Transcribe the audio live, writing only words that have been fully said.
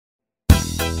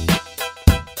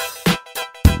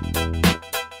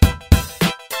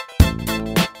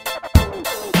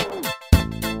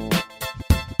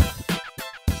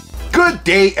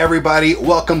Good day, everybody.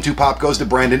 Welcome to Pop Goes to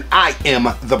Brandon. I am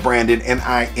the Brandon, and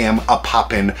I am a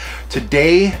poppin'.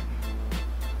 Today,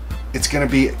 it's gonna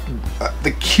be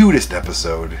the cutest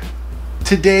episode.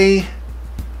 Today,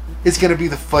 it's gonna be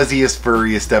the fuzziest,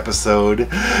 furriest episode.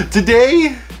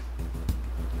 Today,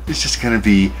 it's just gonna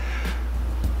be...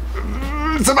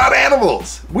 It's about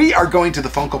animals. We are going to the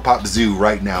Funko Pop Zoo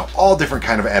right now. All different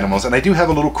kind of animals, and I do have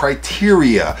a little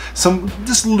criteria, some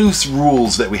just loose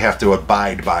rules that we have to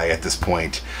abide by at this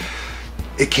point.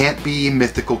 It can't be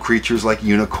mythical creatures like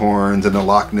unicorns and the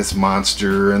Loch Ness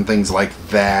Monster and things like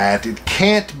that. It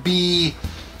can't be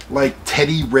like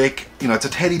Teddy Rick, you know, it's a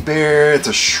teddy bear, it's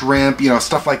a shrimp, you know,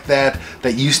 stuff like that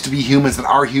that used to be humans, that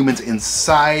are humans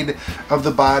inside of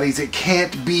the bodies. It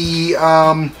can't be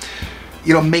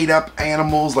you know, made up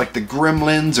animals like the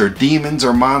gremlins or demons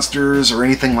or monsters or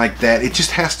anything like that. It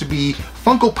just has to be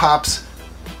Funko Pops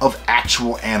of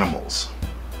actual animals.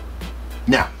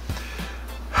 Now,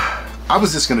 I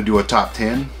was just gonna do a top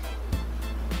 10,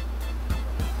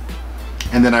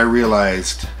 and then I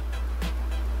realized,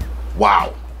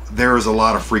 wow, there is a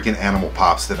lot of freaking animal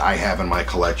pops that I have in my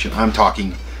collection. I'm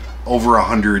talking over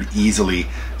 100 easily.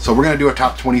 So we're gonna do a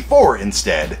top 24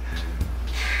 instead.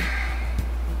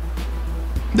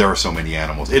 There are so many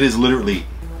animals. It is literally,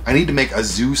 I need to make a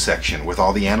zoo section with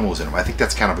all the animals in them. I think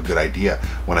that's kind of a good idea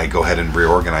when I go ahead and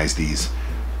reorganize these.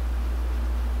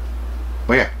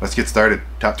 Well, yeah, let's get started.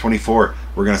 Top 24.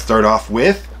 We're going to start off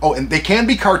with, oh, and they can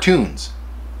be cartoons.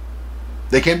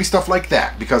 They can be stuff like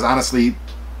that, because honestly,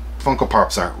 Funko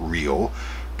Pops aren't real.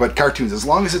 But cartoons, as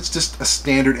long as it's just a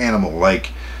standard animal,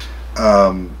 like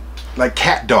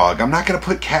Cat Dog. I'm not going to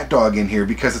put Cat Dog in here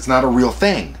because it's not a real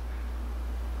thing.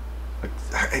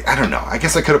 I don't know. I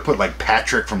guess I could have put like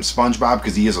Patrick from SpongeBob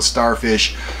because he is a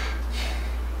starfish.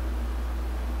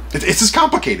 It's just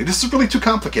complicated. This is really too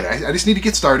complicated. I just need to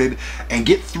get started and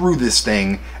get through this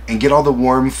thing and get all the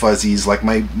warm fuzzies like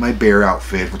my bear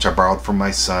outfit, which I borrowed from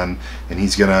my son, and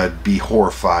he's gonna be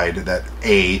horrified that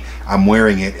A, I'm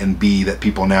wearing it, and B, that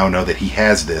people now know that he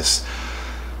has this.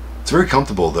 It's very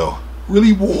comfortable though.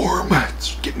 Really warm.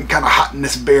 It's getting kind of hot in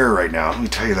this bear right now. Let me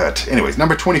tell you that. Anyways,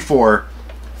 number 24.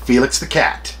 Felix the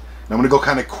cat. Now I'm going to go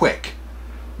kind of quick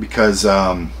because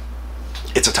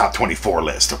it's a top 24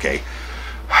 list, okay?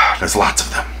 There's lots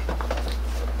of them.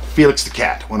 Felix the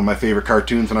cat, one of my favorite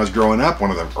cartoons when I was growing up, one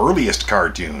of the earliest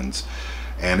cartoons.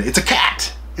 And it's a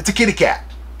cat. It's a kitty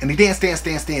cat. And he dance, dance,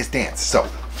 dance, dance, dance. So,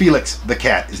 Felix the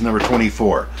cat is number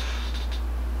 24.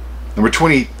 Number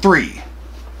 23.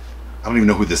 I don't even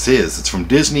know who this is. It's from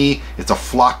Disney. It's a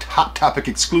flocked Hot Topic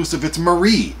exclusive. It's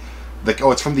Marie.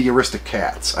 Oh, it's from the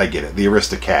Aristocats. I get it. The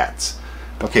Aristocats.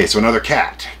 Okay, so another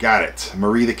cat. Got it.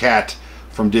 Marie the cat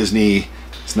from Disney.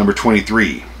 It's number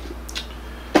 23.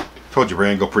 Told you,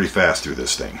 Brian, go pretty fast through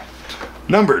this thing.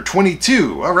 Number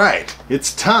 22. All right.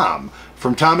 It's Tom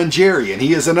from Tom and Jerry, and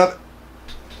he is another...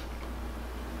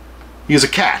 He is a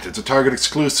cat. It's a Target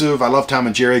exclusive. I love Tom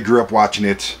and Jerry. Grew up watching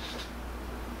it.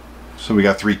 So we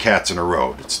got 3 cats in a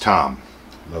row. It's Tom.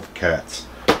 Love cats.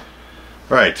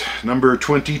 Right, number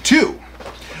 22.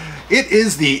 It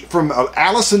is from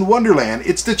Alice in Wonderland.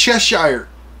 It's the Cheshire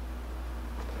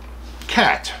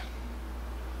Cat.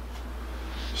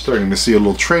 Starting to see a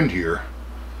little trend here.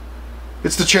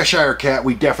 It's the Cheshire Cat.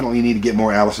 We definitely need to get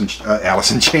more Alice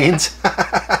in Chains.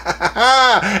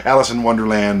 Alice in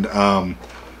Wonderland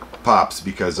pops,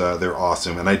 because they're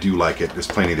awesome, and I do like it. There's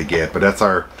plenty to get, but that's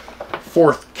our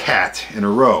 4th cat in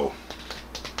a row.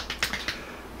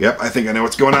 Yep, I think I know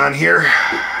what's going on here.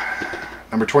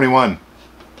 Number 21.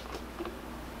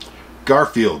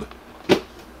 Garfield.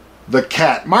 The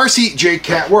cat. Marcy J.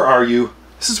 Cat, where are you?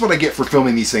 This is what I get for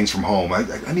filming these things from home.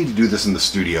 I need to do this in the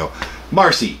studio.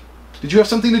 Marcy, did you have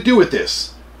something to do with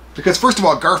this? Because first of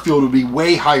all, Garfield would be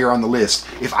way higher on the list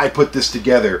if I put this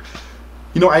together.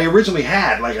 You know, I originally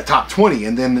had like a top 20,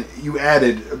 and then you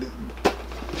added...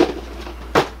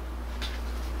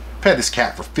 I've had this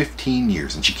cat for 15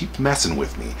 years and she keeps messing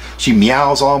with me. She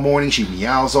meows all morning, she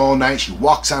meows all night, she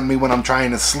walks on me when I'm trying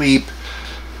to sleep.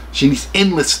 She needs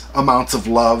endless amounts of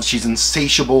love. She's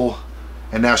insatiable,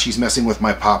 and now she's messing with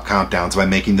my pop countdowns by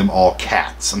making them all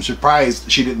cats. I'm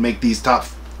surprised she didn't make these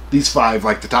 5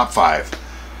 like the top 5.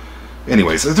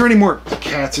 Anyways, is there any more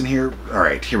cats in here?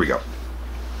 Alright, here we go.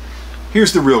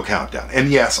 Here's the real countdown. And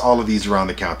yes, all of these are on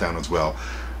the countdown as well.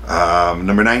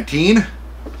 Number 19.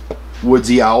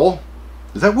 Woodsy Owl.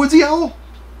 Is that Woodsy Owl?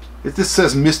 This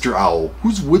says Mr. Owl.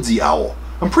 Who's Woodsy Owl?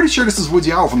 I'm pretty sure this is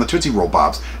Woodsy Owl from the Tootsie Roll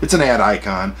Pops. It's an ad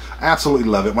icon. I absolutely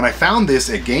love it. When I found this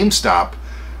at GameStop,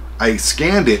 I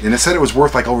scanned it and it said it was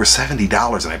worth like over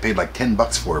 $70 and I paid like 10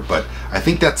 bucks for it, but I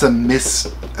think that's a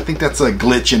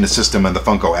glitch in the system on the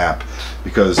Funko app,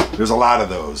 because there's a lot of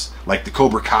those, like the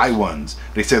Cobra Kai ones.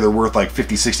 They say they're worth like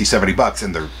 50, 60, 70 bucks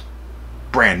and they're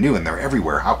brand new and they're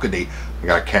everywhere. How could they? I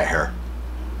got a cat hair.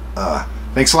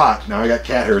 Thanks a lot. Now I got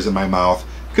cat hairs in my mouth.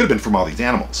 Could have been from all these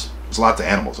animals. There's lots of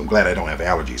animals. I'm glad I don't have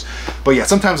allergies. But yeah,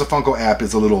 sometimes the Funko app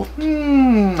is a little,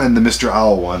 and the Mr.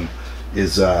 Owl one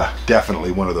is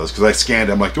definitely one of those, because I scanned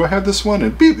it. I'm like, do I have this one?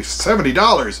 And beep, it's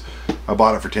 $70. I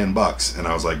bought it for 10 bucks and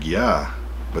I was like, yeah.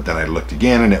 But then I looked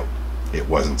again and it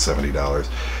wasn't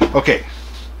 $70. Okay,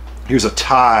 here's a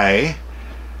tie.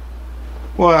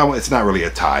 Well, it's not really a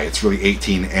tie. It's really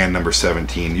 18 and number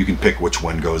 17. You can pick which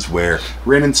one goes where.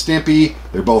 Ren and Stimpy,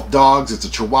 they're both dogs. It's a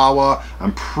Chihuahua.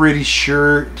 I'm pretty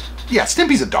sure. Yeah,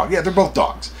 Stimpy's a dog. Yeah, they're both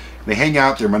dogs. They hang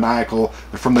out. They're maniacal.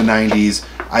 They're from the 90s.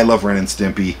 I love Ren and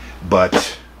Stimpy,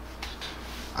 but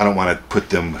I don't want to put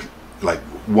them like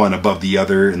one above the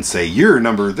other and say, you're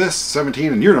number this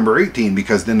 17 and you're number 18,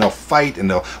 because then they'll fight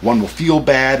and one will feel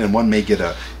bad and one may get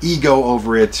a ego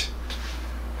over it.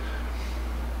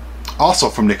 Also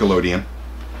from Nickelodeon,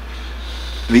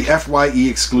 the FYE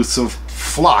exclusive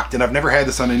Flocked, and I've never had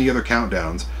this on any other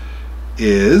countdowns,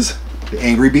 is the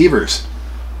Angry Beavers.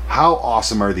 How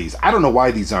awesome are these? I don't know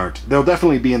why these aren't. They'll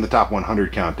definitely be in the top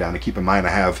 100 countdown. And keep in mind,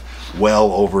 I have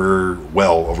well over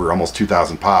almost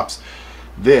 2,000 pops.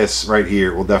 This right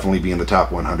here will definitely be in the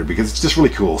top 100 because it's just really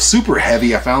cool. Super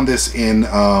heavy. I found this in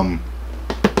where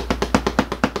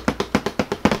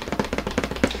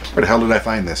the hell did I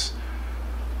find this?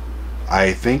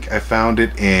 I think I found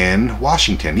it in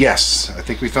Washington. Yes, I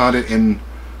think we found it in,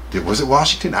 was it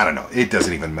Washington? I don't know. It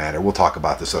doesn't even matter. We'll talk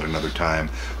about this at another time.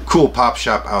 Cool pop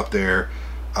shop out there.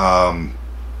 I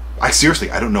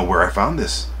don't know where I found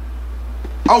this.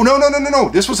 Oh, no.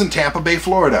 This was in Tampa Bay,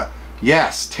 Florida.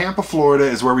 Yes, Tampa, Florida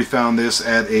is where we found this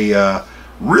at a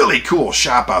really cool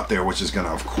shop out there, which is going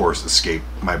to, of course, escape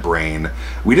my brain.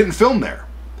 We didn't film there.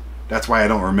 That's why I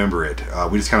don't remember it.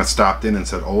 We just kind of stopped in and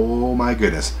said, oh my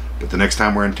goodness. But the next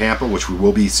time we're in Tampa, which we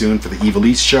will be soon for the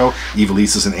Evilise show.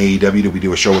 Evilise is an AEW. We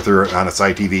do a show with her on a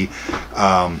side TV.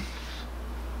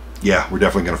 Yeah, we're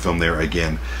definitely going to film there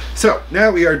again. So now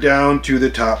we are down to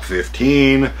the top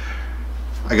 15.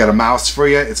 I got a mouse for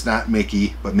you. It's not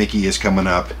Mickey, but Mickey is coming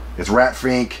up. It's Rat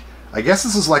Fink. I guess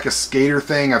this is like a skater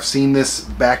thing. I've seen this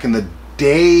back in the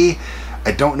day.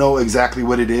 I don't know exactly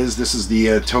what it is. This is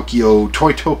the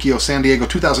Toy Tokyo San Diego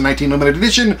 2019 limited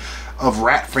edition of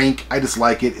Rat Fink. I just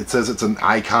like it. It says it's an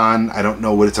icon. I don't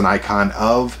know what it's an icon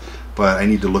of, but I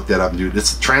need to look that up and do it.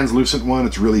 It's a translucent one.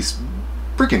 It's really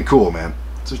freaking cool, man.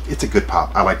 It's a good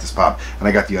pop. I like this pop. And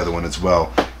I got the other one as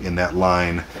well in that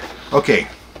line. Okay.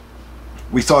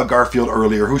 We saw Garfield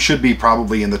earlier, who should be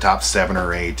probably in the top 7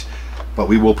 or 8, but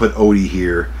we will put Odie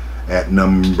here at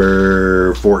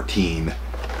number 14.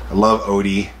 I love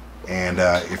Odie, and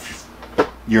if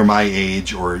you're my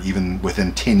age or even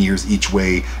within 10 years each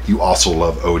way, you also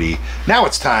love Odie. Now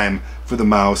it's time for the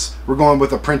mouse. We're going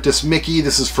with Apprentice Mickey.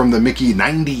 This is from the Mickey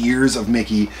 90 Years of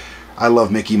Mickey. I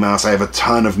love Mickey Mouse. I have a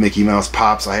ton of Mickey Mouse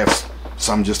pops. I have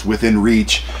some just within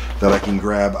reach that I can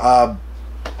grab.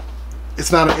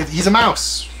 He's a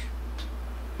mouse.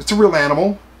 It's a real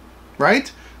animal,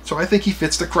 right? So I think he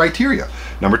fits the criteria.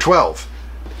 Number 12,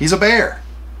 he's a bear.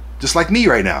 Just like me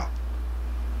right now.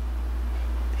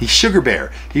 He's Sugar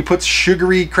Bear. He puts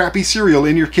sugary, crappy cereal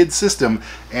in your kid's system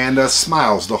and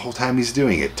smiles the whole time he's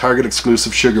doing it. Target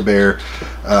exclusive Sugar Bear.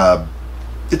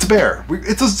 It's a bear.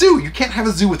 It's a zoo. You can't have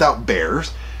a zoo without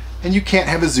bears. And you can't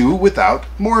have a zoo without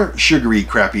more sugary,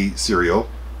 crappy cereal.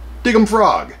 Dig'em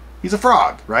Frog. He's a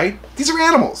frog, right? These are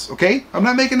animals, okay? I'm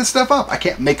not making this stuff up. I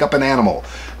can't make up an animal.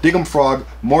 Dig'em Frog,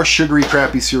 more sugary,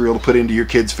 crappy cereal to put into your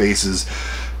kids' faces.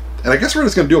 And I guess we're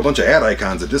just going to do a bunch of ad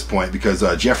icons at this point, because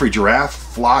Jeffrey Giraffe,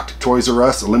 Flocked, Toys R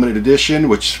Us, a limited edition,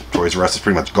 which Toys R Us is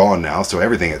pretty much gone now, so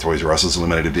everything at Toys R Us is a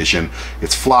limited edition.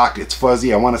 It's flocked, it's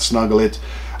fuzzy, I want to snuggle it.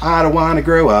 I don't want to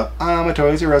grow up, I'm a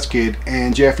Toys R Us kid.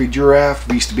 And Jeffrey Giraffe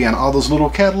used to be on all those little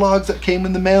catalogs that came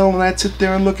in the mail, and I'd sit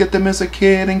there and look at them as a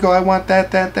kid and go, I want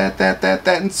that,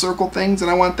 and circle things, and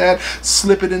I want that,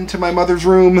 slip it into my mother's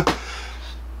room.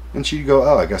 And she'd go,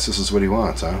 oh, I guess this is what he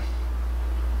wants, huh?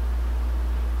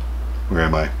 Where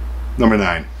am I? Number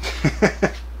 9.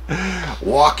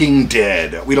 Walking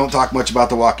Dead. We don't talk much about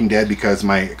The Walking Dead because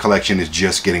my collection is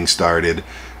just getting started.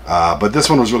 But this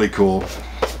one was really cool.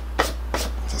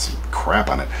 There's some crap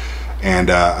on it. And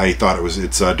I thought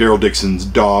it's Daryl Dixon's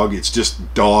dog. It's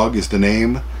just Dog is the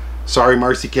name. Sorry,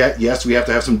 Marcy Cat. Yes, we have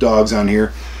to have some dogs on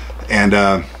here. And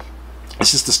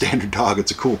it's just a standard dog.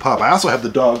 It's a cool pop. I also have the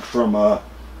dog from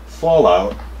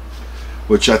Fallout,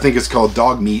 which I think is called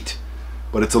Dog Meat,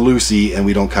 but it's a Lucy, and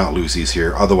we don't count Lucy's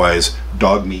here. Otherwise,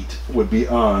 Dog Meat would be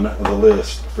on the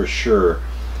list for sure.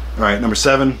 All right, number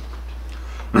 7.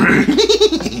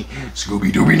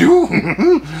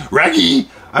 Scooby-Dooby-Doo. Raggy,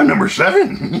 I'm number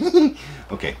 7.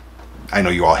 Okay, I know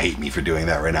you all hate me for doing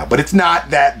that right now, but it's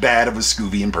not that bad of a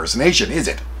Scooby impersonation, is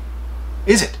it?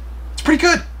 Is it? It's pretty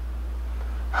good.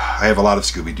 I have a lot of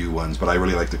Scooby-Doo ones, but I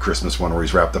really like the Christmas one where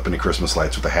he's wrapped up in the Christmas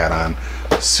lights with a hat on.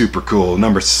 Super cool.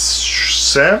 Number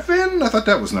 7? I thought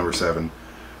that was number 7.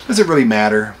 Does it really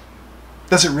matter?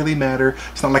 Does it really matter?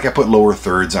 It's not like I put lower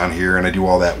thirds on here and I do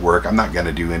all that work. I'm not going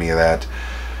to do any of that.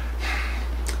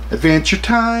 Adventure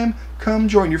time. Come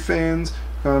join your fans.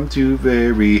 Come to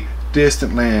very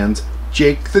distant lands.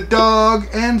 Jake the dog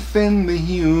and Finn the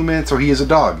human. So he is a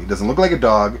dog. He doesn't look like a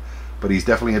dog, but he's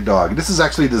definitely a dog. This is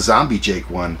actually the Zombie Jake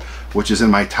one, which is in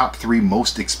my top 3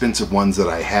 most expensive ones that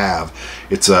I have.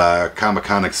 It's a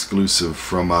Comic-Con exclusive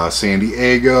from San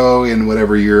Diego in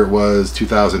whatever year it was,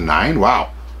 2009.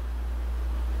 Wow.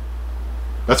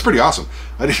 That's pretty awesome.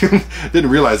 I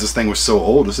didn't realize this thing was so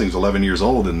old. This thing's 11 years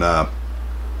old, and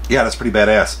yeah, that's pretty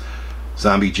badass.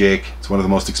 Zombie Jake. It's one of the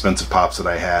most expensive pops that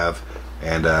I have,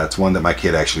 and it's one that my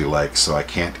kid actually likes, so I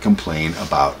can't complain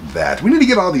about that. We need to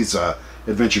get all these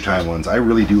Adventure Time ones. I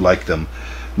really do like them.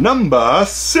 Number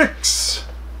 6.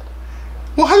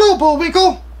 Well, hello,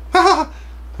 Bullwinkle.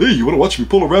 Hey, you want to watch me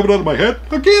pull a rabbit out of my hat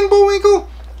again, Bullwinkle?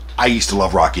 I used to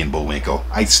love Rocky and Bullwinkle.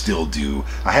 I still do.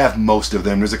 I have most of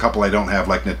them. There's a couple I don't have,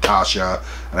 like Natasha,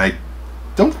 and I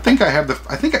don't think I have the...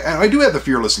 I do have the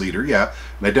Fearless Leader, yeah.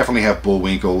 And I definitely have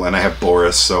Bullwinkle, and I have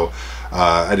Boris, so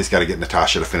I just got to get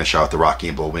Natasha to finish out the Rocky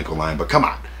and Bullwinkle line. But come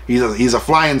on. He's a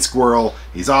flying squirrel.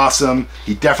 He's awesome.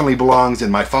 He definitely belongs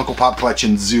in my Funko Pop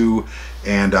Collection zoo,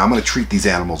 and I'm going to treat these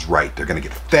animals right. They're going to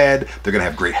get fed. They're going to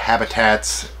have great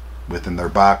habitats within their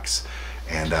box,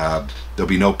 and there'll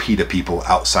be no PETA people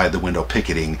outside the window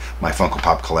picketing my Funko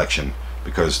Pop Collection,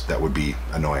 because that would be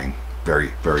annoying.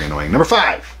 Very, very annoying. Number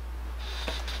 5.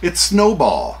 It's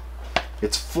Snowball.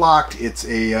 It's flocked. It's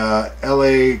a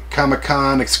LA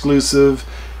Comic-Con exclusive.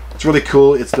 It's really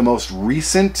cool. It's the most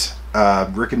recent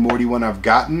Rick and Morty one I've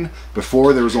gotten.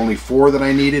 Before there was only 4 that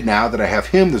I needed. Now that I have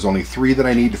him, there's only 3 that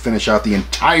I need to finish out the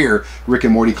entire Rick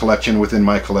and Morty collection within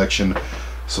my collection.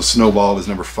 So Snowball is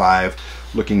number 5.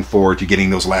 Looking forward to getting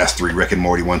those last 3 Rick and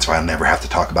Morty ones, so I'll never have to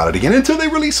talk about it again until they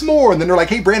release more. And then they're like,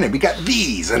 hey Brandon, we got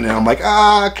these, and then I'm like,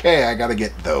 okay, I gotta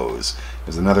get those.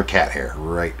 There's another cat hair,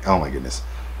 right? Oh my goodness.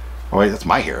 Oh wait, that's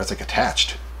my hair. That's like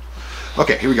attached.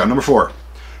 Okay, here we go. Number 4.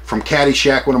 From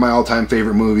Caddyshack, one of my all-time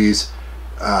favorite movies.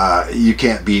 You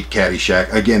can't beat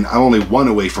Caddyshack. Again, I'm only 1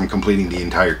 away from completing the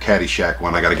entire Caddyshack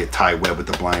one. I got to get Ty Webb with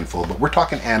the blindfold. But we're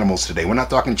talking animals today. We're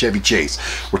not talking Chevy Chase.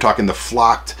 We're talking the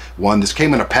flocked one. This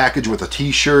came in a package with a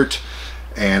T-shirt,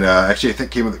 and actually I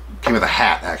think came with a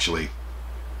hat actually.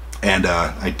 And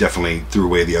I definitely threw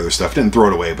away the other stuff. Didn't throw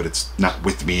it away, but it's not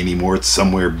with me anymore. It's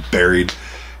somewhere buried.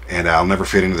 And I'll never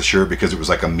fit into the shirt because it was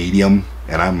like a medium,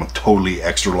 and I'm totally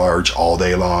extra large all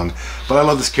day long. But I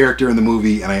love this character in the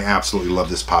movie, and I absolutely love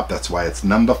this pop. That's why it's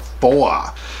number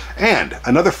 4. And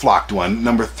another flocked one,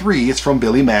 number 3, is from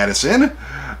Billy Madison,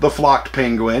 the flocked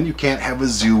penguin. You can't have a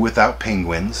zoo without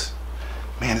penguins.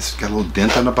 Man, this has got a little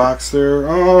dent on the box there.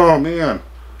 Oh, man.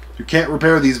 You can't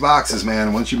repair these boxes,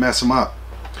 man, once you mess them up.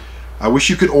 I wish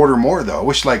you could order more, though. I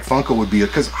wish, like, Funko would be...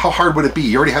 Because how hard would it be?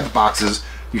 You already have the boxes.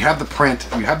 You have the print,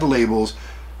 you have the labels.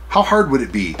 How hard would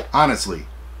it be, honestly,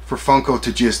 for Funko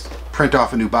to just print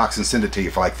off a new box and send it to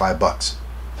you for like $5?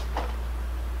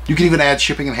 You can even add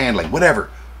shipping and handling, whatever.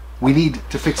 We need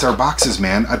to fix our boxes,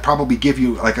 man. I'd probably give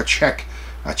you like a check.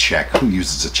 A check? Who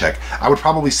uses a check? I would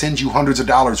probably send you hundreds of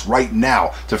dollars right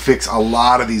now to fix a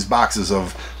lot of these boxes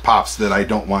of pops that I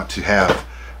don't want to have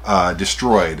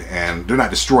destroyed. And they're not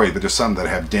destroyed, but there's some that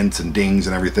have dents and dings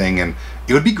and everything. And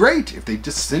it would be great if they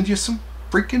just send you some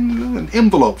freaking an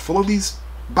envelope full of these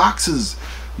boxes.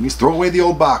 You just throw away the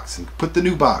old box and put the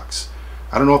new box.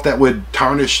 I don't know if that would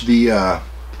tarnish the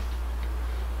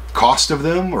cost of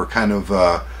them, or kind of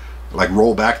like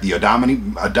roll back the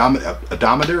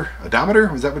odometer.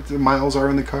 Is that what the miles are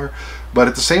in the car? But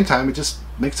at the same time, it just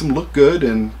makes them look good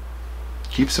and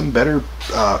keeps them better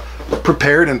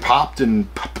prepared and popped and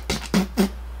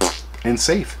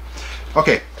safe.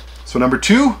 Okay, so number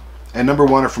 2 and number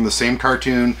 1 are from the same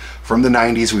cartoon from the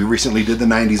 90s. We recently did the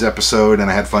 90s episode,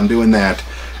 and I had fun doing that.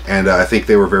 And I think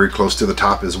they were very close to the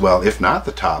top as well, if not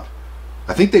the top.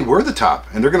 I think they were the top,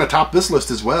 and they're going to top this list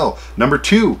as well. Number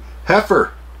 2,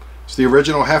 Heifer. It's the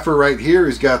original Heifer right here.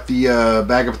 He's got the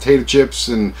bag of potato chips,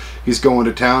 and he's going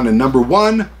to town. And number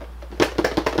 1,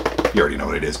 you already know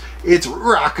what it is. It's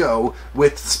Rocco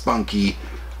with Spunky.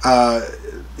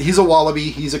 He's a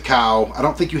wallaby, he's a cow. I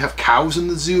don't think you have cows in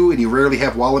the zoo, and you rarely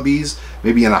have wallabies.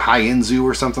 Maybe in a high-end zoo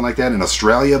or something like that in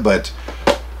Australia, but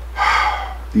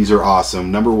these are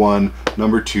awesome. Number 1,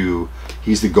 number 2,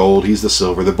 he's the gold, he's the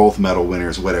silver. They're both medal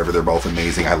winners, whatever. They're both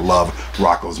amazing. I love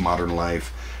Rocko's Modern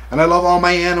Life, and I love all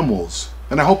my animals,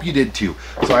 and I hope you did too.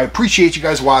 So I appreciate you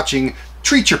guys watching.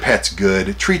 Treat your pets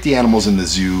good. Treat the animals in the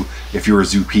zoo if you're a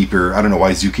zookeeper. I don't know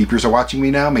why zookeepers are watching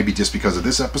me now. Maybe just because of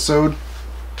this episode.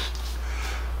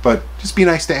 But just be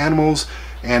nice to animals,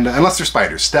 and unless they're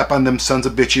spiders, step on them sons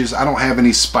of bitches. I don't have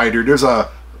any spider. There's a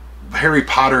Harry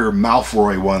Potter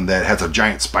Malfoy one that has a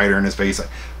giant spider in his face. I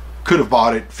could have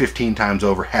bought it 15 times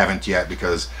over, haven't yet,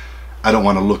 because I don't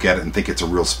want to look at it and think it's a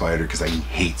real spider, because I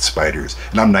hate spiders.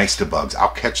 And I'm nice to bugs. I'll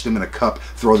catch them in a cup,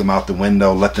 throw them out the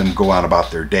window, let them go on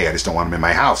about their day. I just don't want them in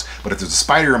my house. But if there's a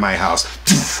spider in my house,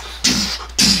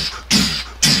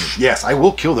 yes, I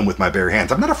will kill them with my bare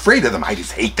hands. I'm not afraid of them, I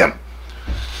just hate them.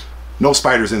 No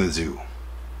spiders in the zoo.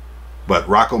 But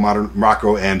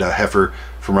Rocko and Heifer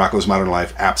from Rocko's Modern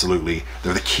Life, absolutely.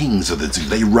 They're the kings of the zoo.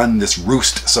 They run this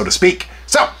roost, so to speak.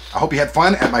 So, I hope you had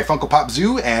fun at my Funko Pop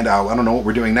Zoo, and I don't know what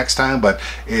we're doing next time, but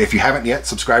if you haven't yet,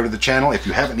 subscribe to the channel. If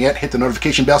you haven't yet, hit the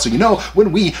notification bell so you know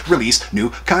when we release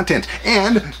new content.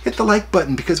 And hit the like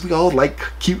button, because we all like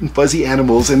cute and fuzzy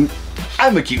animals, and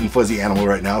I'm a cute and fuzzy animal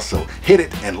right now, so hit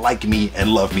it and like me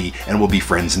and love me, and we'll be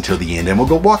friends until the end, and we'll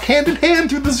go walk hand in hand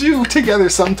through the zoo together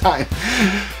sometime.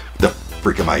 The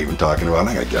freak am I even talking about?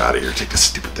 I gotta get out of here, take this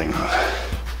stupid thing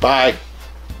off. Bye.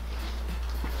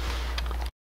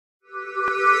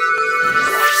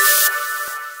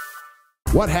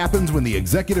 What happens when the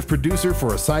executive producer for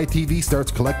Asai TV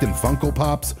starts collecting Funko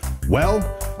Pops? Well,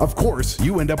 of course,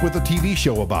 you end up with a TV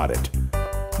show about it.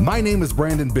 My name is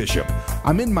Brandon Bishop.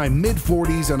 I'm in my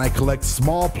mid-40s and I collect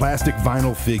small plastic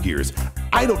vinyl figures.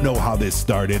 I don't know how this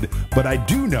started, but I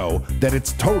do know that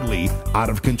it's totally out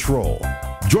of control.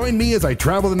 Join me as I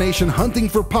travel the nation hunting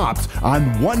for Pops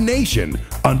on One Nation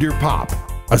Under Pop.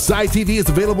 Asai TV is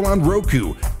available on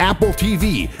Roku, Apple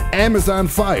TV, Amazon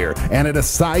Fire, and at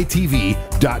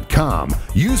AsaiTV.com.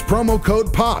 Use promo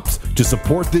code POPS to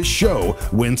support this show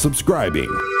when subscribing.